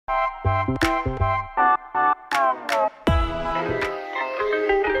Hi,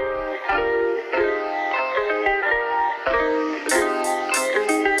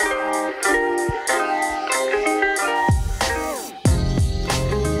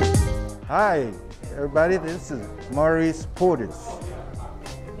 everybody. This is Maurice Portis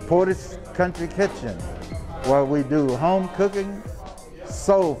Country Kitchen, where we do home cooking,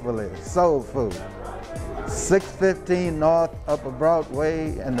 soulfully, soul food. 615 North Upper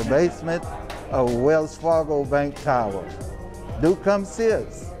Broadway in the basement of Wells Fargo Bank Tower. Do come see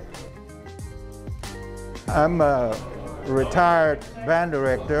us. I'm a retired band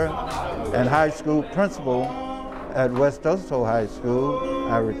director and high school principal at West Oso High School.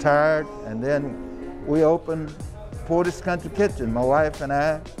 I retired, and then we opened Portis Country Kitchen. My wife and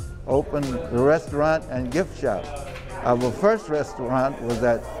I opened the restaurant and gift shop. Our first restaurant was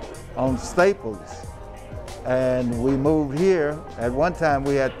on Staples, and we moved here. At one time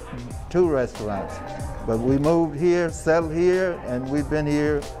we had 2 restaurants, but we moved here, settled here, and we've been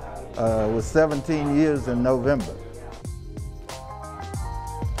here with 17 years in November.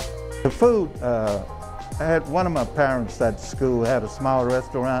 The food, I had one of my parents at school had a small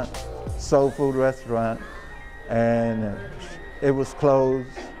restaurant, soul food restaurant, and it was closed.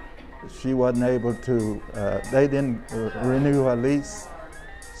 She wasn't able to, they didn't renew her lease,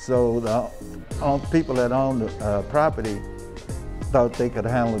 so the people that owned the property thought they could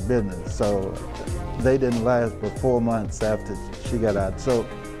handle the business, so they didn't last but 4 months after she got out. So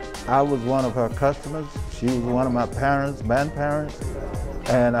I was one of her customers. She was one of my parents, grandparents,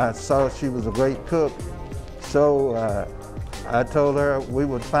 and I saw she was a great cook. So I told her we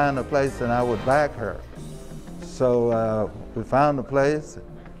would find a place and I would back her. So we found a place,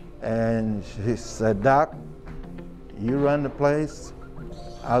 and she said, "Doc, you run the place,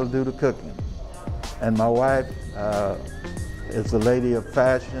 I'll do the cooking." And my wife is a lady of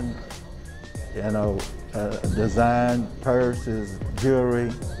fashion, you know, design, purses,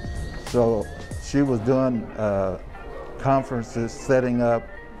 jewelry. So she was doing conferences, setting up.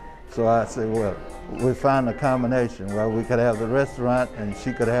 So I said, well, we found a combination where we could have the restaurant and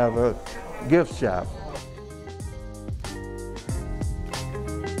she could have a gift shop.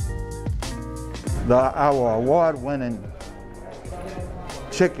 Our award-winning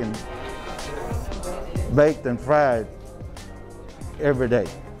chicken, baked and fried every day,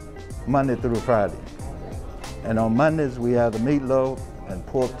 Monday through Friday. And on Mondays we have the meatloaf and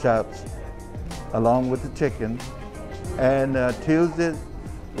pork chops along with the chicken. And Tuesdays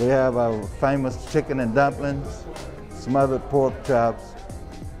we have our famous chicken and dumplings, smothered pork chops,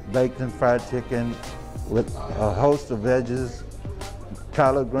 baked and fried chicken with a host of veggies,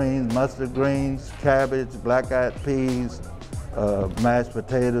 collard greens, mustard greens, cabbage, black-eyed peas, mashed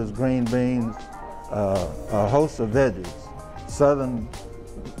potatoes, green beans, a host of veggies, southern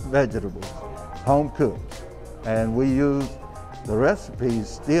vegetables, home cooked. And we use the recipes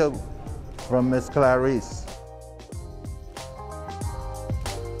still from Miss Clarice.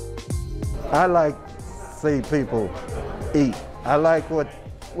 I like to see people eat. I like what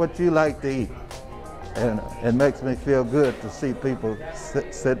you like to eat. And it makes me feel good to see people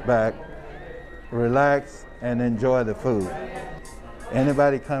sit back, relax, and enjoy the food.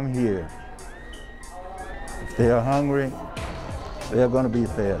 Anybody come here, if they're hungry, they're going to be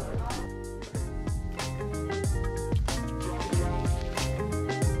fed.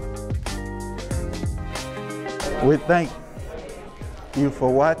 We thank you for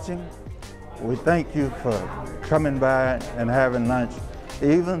watching. We thank you for coming by and having lunch,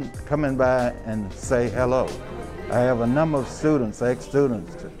 even coming by and say hello. I have a number of students,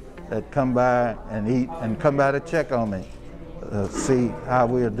 ex-students, that come by and eat and come by to check on me, see how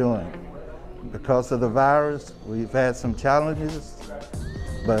we're doing. Because of the virus, we've had some challenges,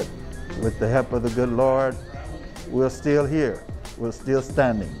 but with the help of the good Lord, we're still here. We're still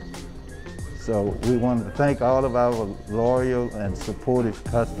standing. So we want to thank all of our loyal and supportive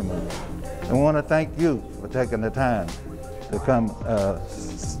customers. And we want to thank you for taking the time to come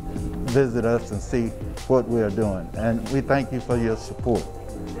visit us and see what we are doing. And we thank you for your support.